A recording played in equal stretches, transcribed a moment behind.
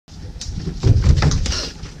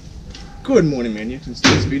Good morning, Maniacs. In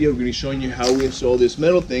today's video, we're going to be showing you how we install these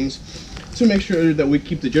metal things to make sure that we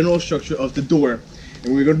keep the general structure of the door.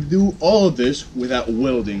 And we're going to do all of this without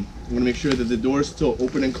welding. We're going to make sure that the door is still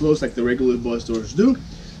open and closed like the regular bus doors do.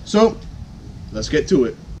 So, let's get to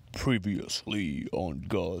it. Previously on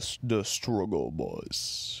Gus the Struggle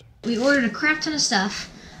Bus. We ordered a crap ton of stuff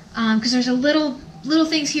because there's a little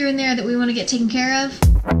things here and there that we want to get taken care of.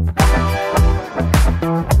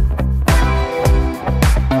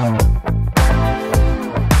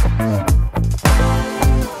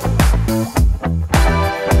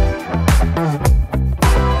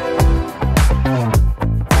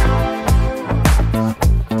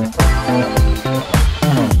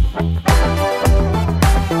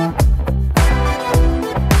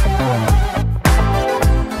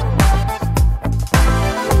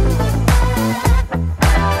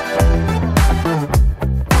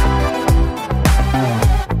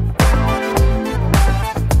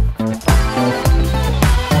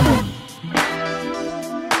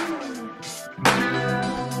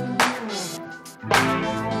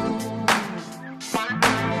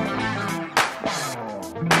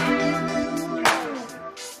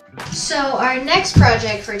 So our next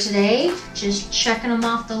project for today, just checking them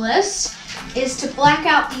off the list, is to black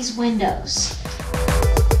out these windows.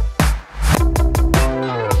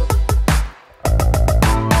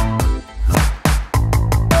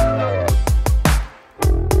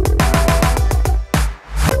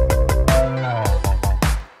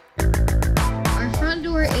 Our front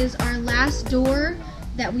door is our last door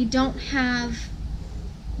that we don't have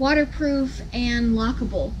waterproof and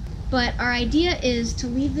lockable. But our idea is to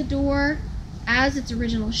leave the door as its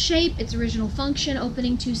original shape, its original function,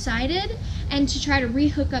 opening two-sided, and to try to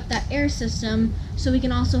re-hook up that air system so we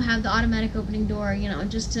can also have the automatic opening door, you know,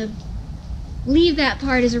 just to leave that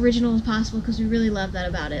part as original as possible because we really love that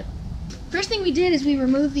about it. First thing we did is we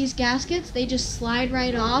removed these gaskets. They just slide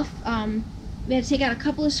right off. We had to take out a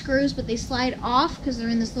couple of screws, but they slide off because they're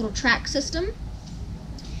in this little track system.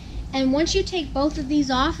 And once you take both of these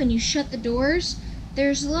off and you shut the doors,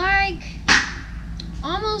 there's like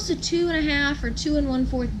almost a 2.5 or 2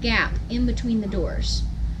 1/4 gap in between the doors.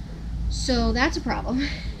 So that's a problem.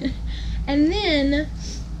 And then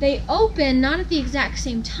they open not at the exact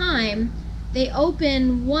same time, they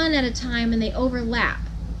open one at a time and they overlap.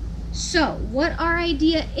 So what our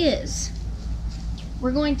idea is,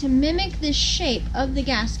 we're going to mimic this shape of the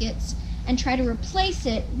gaskets and try to replace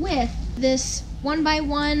it with this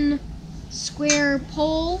 1x1 square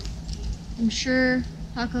pole. I'm sure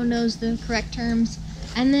Paco knows the correct terms.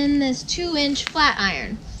 And then this 2-inch flat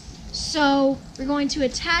iron. So we're going to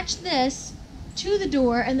attach this to the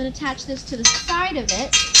door and then attach this to the side of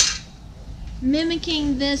it,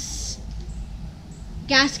 mimicking this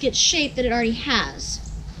gasket shape that it already has.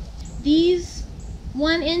 These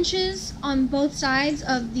 1 inches on both sides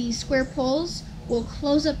of the square poles will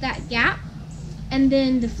close up that gap, and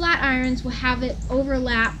then the flat irons will have it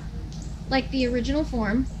overlap like the original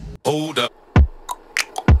form. Hold up.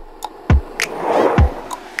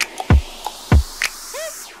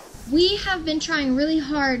 We have been trying really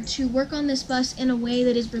hard to work on this bus in a way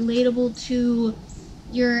that is relatable to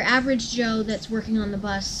your average Joe that's working on the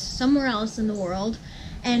bus somewhere else in the world,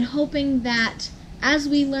 and hoping that as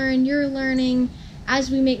we learn, you're learning,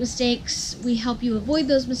 as we make mistakes, we help you avoid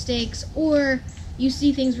those mistakes, or you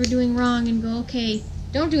see things we're doing wrong and go, okay,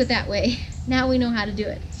 don't do it that way. Now we know how to do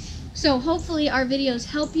it. So hopefully our videos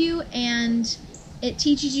help you and it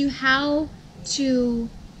teaches you how to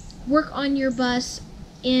work on your bus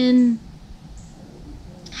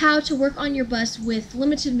with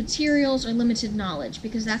limited materials or limited knowledge,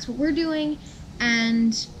 because that's what we're doing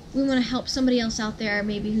and we want to help somebody else out there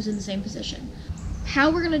maybe who's in the same position. How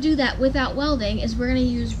we're going to do that without welding is we're going to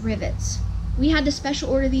use rivets. We had to special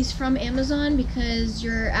order these from Amazon because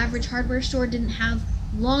your average hardware store didn't have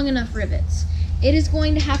long enough rivets. It is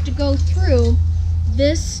going to have to go through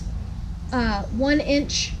this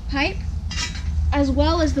 1-inch pipe, as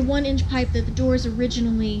well as the 1-inch pipe that the door is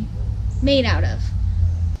originally made out of.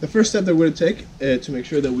 The first step that we're going to take to make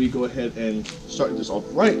sure that we go ahead and start this off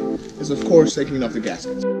right is, of course, taking off the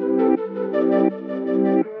gaskets.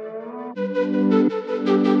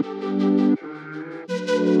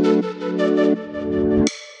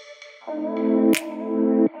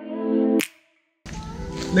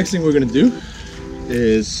 Next thing we're going to do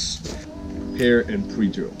is pair and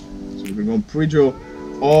pre-drill. So we're going to pre-drill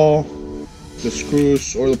all the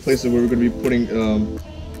screws or the places where we're going to be putting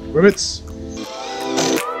rivets.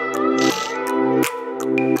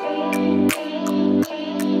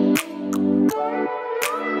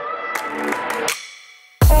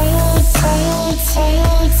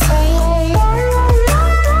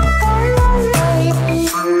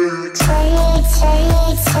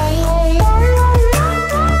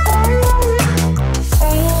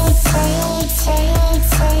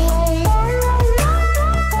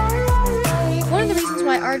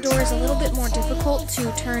 our door is a little bit more difficult to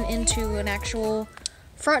turn into an actual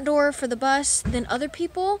front door for the bus than other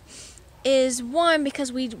people is, one,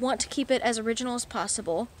 because we want to keep it as original as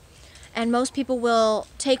possible. And most people will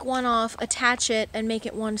take one off, attach it, and make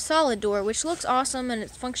it one solid door, which looks awesome and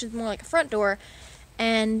it functions more like a front door.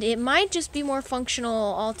 And it might just be more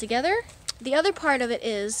functional altogether. The other part of it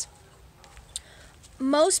is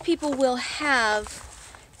most people will have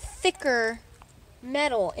thicker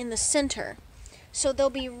metal in the center. So there'll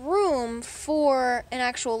be room for an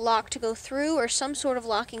actual lock to go through or some sort of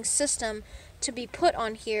locking system to be put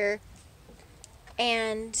on here.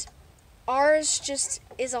 And ours just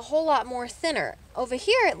is a whole lot more thinner. Over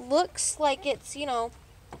here it looks like it's, you know,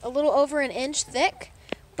 a little over an inch thick.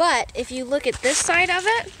 But if you look at this side of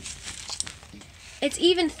it, it's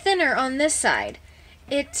even thinner on this side.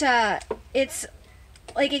 It's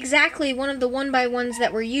like exactly one of the 1x1s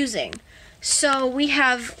that we're using. So we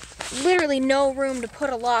have literally no room to put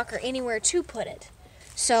a lock or anywhere to put it.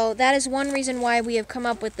 So that is one reason why we have come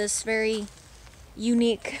up with this very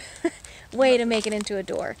unique way to make it into a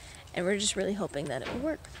door. And we're just really hoping that it will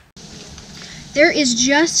work. There is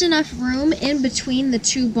just enough room in between the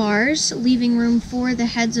two bars, leaving room for the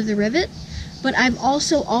heads of the rivet. But I've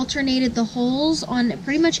also alternated the holes on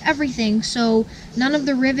pretty much everything, so none of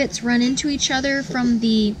the rivets run into each other from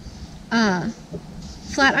the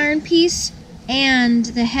flat iron piece, and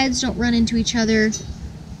the heads don't run into each other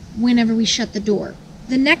whenever we shut the door.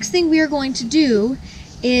 The next thing we are going to do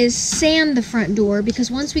is sand the front door,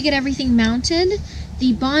 because once we get everything mounted,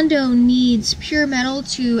 the Bondo needs pure metal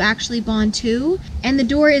to actually bond to, and the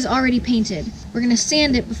door is already painted. We're going to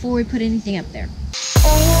sand it before we put anything up there.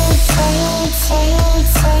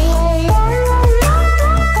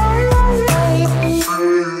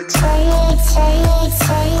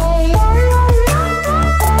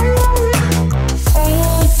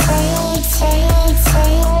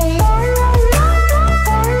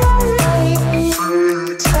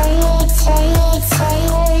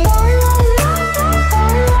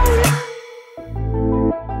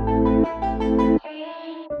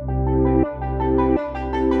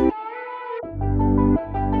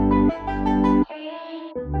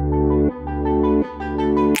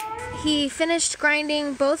 He finished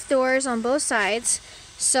grinding both doors on both sides,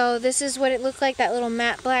 so this is what it looked like, that little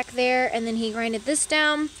matte black there, and then he grinded this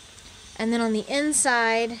down, and then on the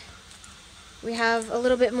inside we have a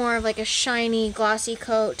little bit more of like a shiny glossy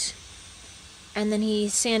coat, and then he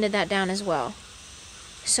sanded that down as well.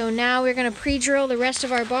 So now we're going to pre-drill the rest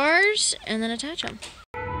of our bars and then attach them.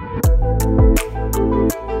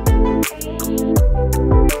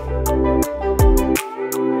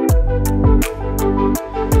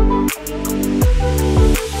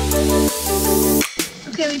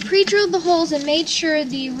 Okay, we pre-drilled the holes and made sure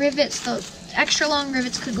the rivets, the extra long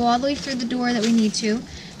rivets, could go all the way through the door that we need to.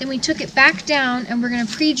 Then we took it back down and we're going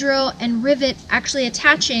to pre-drill and rivet, actually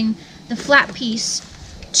attaching the flat piece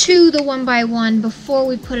to the 1x1 before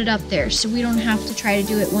we put it up there, so we don't have to try to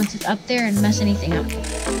do it once it's up there and mess anything up.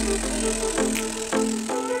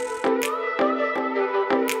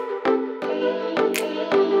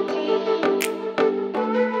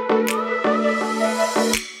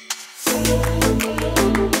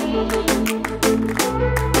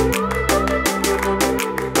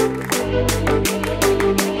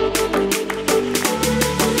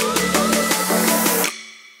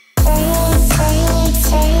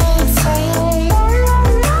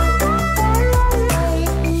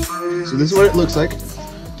 This is what it looks like.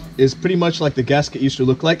 It's pretty much like the gasket used to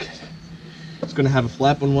look like. It's going to have a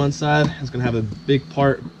flap on one side. It's going to have a big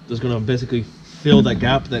part that's going to basically fill that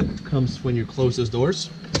gap that comes when you close those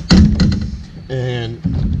doors. And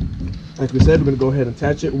like we said, we're going to go ahead and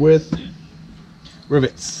attach it with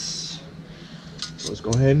rivets. So let's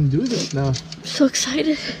go ahead and do this now. I'm so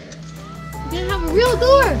excited. We're going to have a real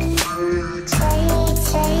door.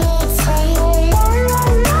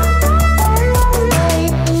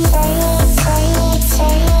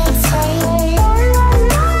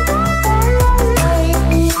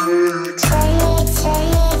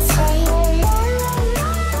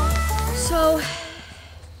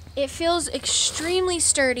 It feels extremely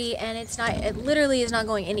sturdy, and it's not, it literally is not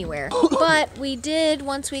going anywhere. But we did,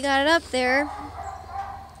 once we got it up there,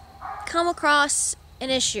 come across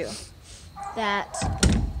an issue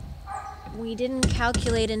that we didn't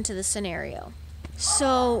calculate into the scenario.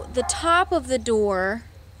 So the top of the door,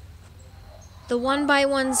 the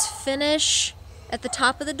 1x1s finish at the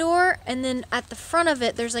top of the door, and then at the front of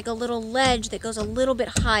it there's like a little ledge that goes a little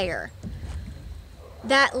bit higher.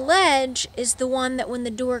 That ledge is the one that when the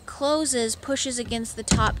door closes pushes against the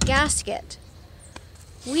top gasket.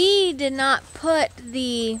 We did not put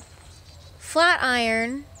the flat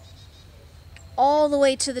iron all the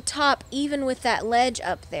way to the top, even with that ledge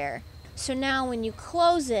up there. So now when you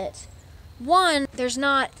close it, one, there's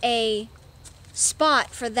not a spot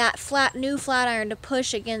for that new flat iron to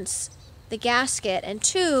push against the gasket, and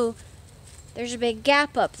two, there's a big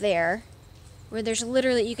gap up there where there's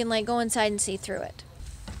literally, you can like go inside and see through it.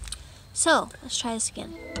 So let's try this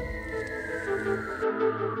again.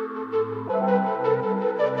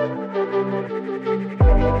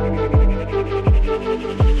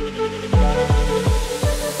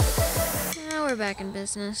 Now we're back in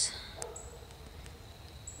business.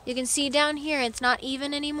 You can see down here it's not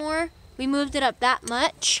even anymore. We moved it up that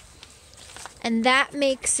much, and that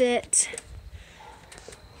makes it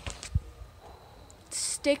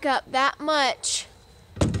stick up that much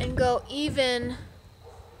and go even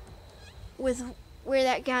with where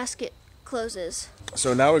that gasket closes.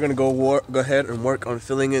 So now we're gonna go ahead and work on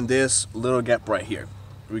filling in this little gap right here.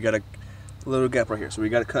 We got a little gap right here. So we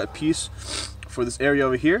gotta cut a piece for this area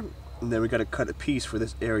over here, and then we gotta cut a piece for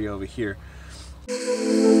this area over here.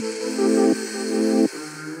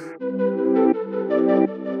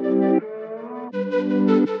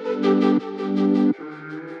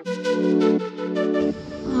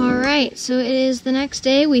 Alright, so it is the next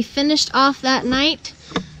day. We finished off that night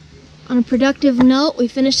on a productive note. We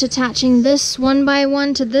finished attaching this one by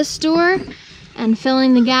one to this door and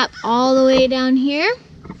filling the gap all the way down here.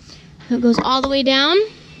 So it goes all the way down.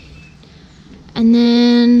 And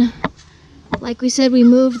then, like we said, we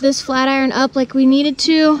moved this flat iron up like we needed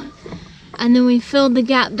to. And then we filled the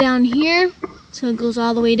gap down here, so it goes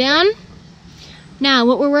all the way down. Now,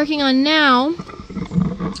 what we're working on now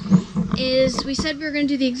is, we said we were going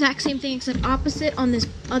to do the exact same thing except opposite on this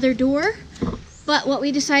other door. But what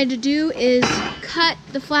we decided to do is cut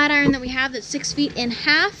the flat iron that we have that's 6 feet in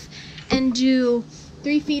half and do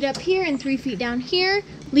 3 feet up here and 3 feet down here,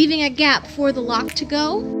 leaving a gap for the lock to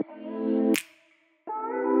go.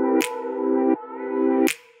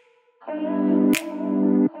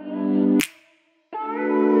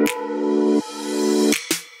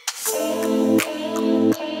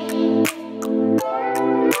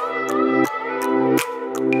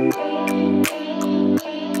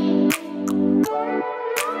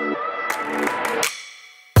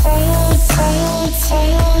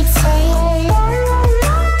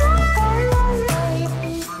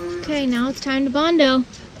 Okay, now it's time to Bondo.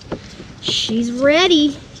 She's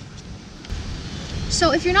ready.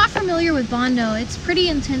 So if you're not familiar with Bondo, it's pretty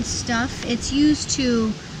intense stuff. It's used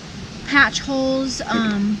to patch holes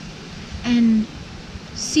and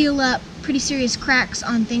seal up pretty serious cracks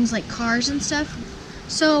on things like cars and stuff.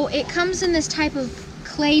 So it comes in this type of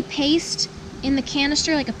clay paste in the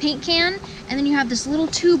canister, like a paint can, and then you have this little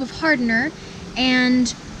tube of hardener,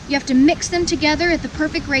 and you have to mix them together at the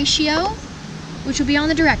perfect ratio, which will be on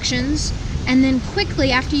the directions, and then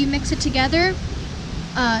quickly after you mix it together,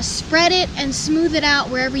 spread it and smooth it out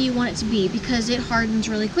wherever you want it to be, because it hardens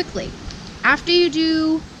really quickly. After you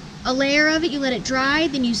do a layer of it, you let it dry,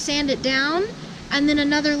 then you sand it down, and then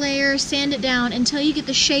another layer, sand it down until you get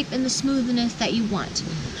the shape and the smoothness that you want.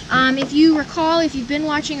 If you recall, if you've been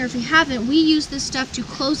watching, or if you haven't, we use this stuff to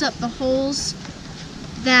close up the holes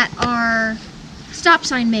that our stop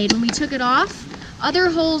sign made when we took it off.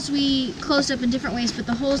 Other holes we closed up in different ways, but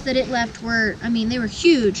the holes that it left were, I mean, they were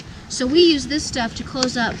huge. So we use this stuff to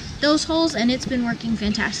close up those holes, and it's been working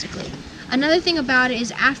fantastically. Another thing about it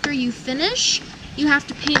is after you finish, you have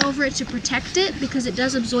to paint over it to protect it, because it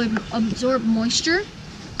does absorb moisture.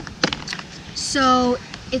 So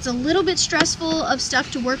it's a little bit stressful of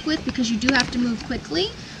stuff to work with because you do have to move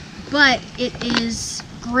quickly, but it is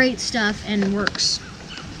great stuff and works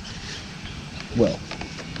Well,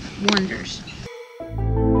 wonders.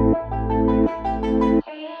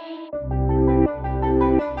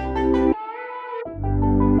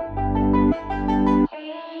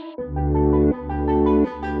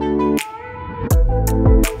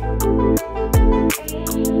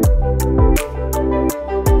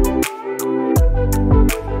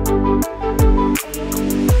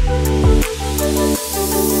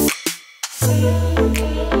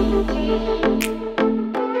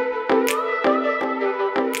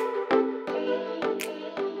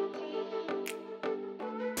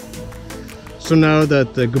 so now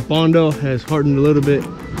that the Bondo has hardened a little bit,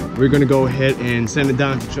 we're gonna go ahead and sand it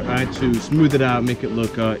down to try to smooth it out, make it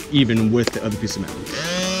look even with the other piece of metal.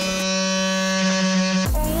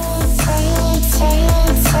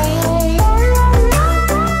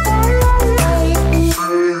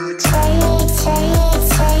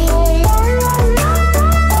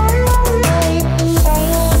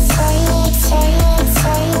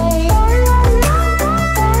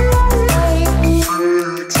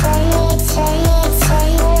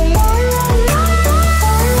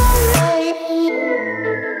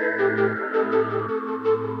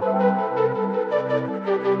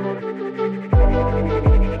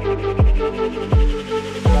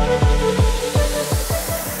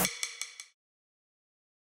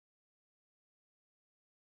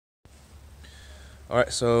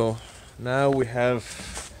 Alright, so now we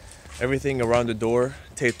have everything around the door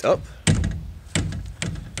taped up,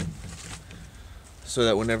 so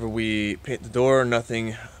that whenever we paint the door,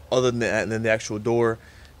 nothing other than the actual door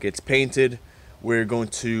gets painted. We're going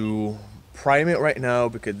to prime it right now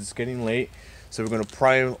because it's getting late. So we're going to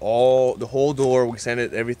prime the whole door. We sand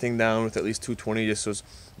it everything down with at least 220, just so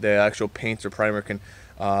the actual paint or primer can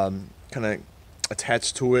kind of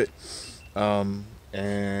attach to it.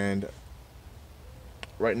 And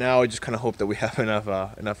right now I just kind of hope that we have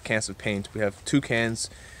enough cans of paint. We have 2 cans.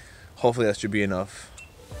 Hopefully that should be enough.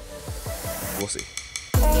 We'll see.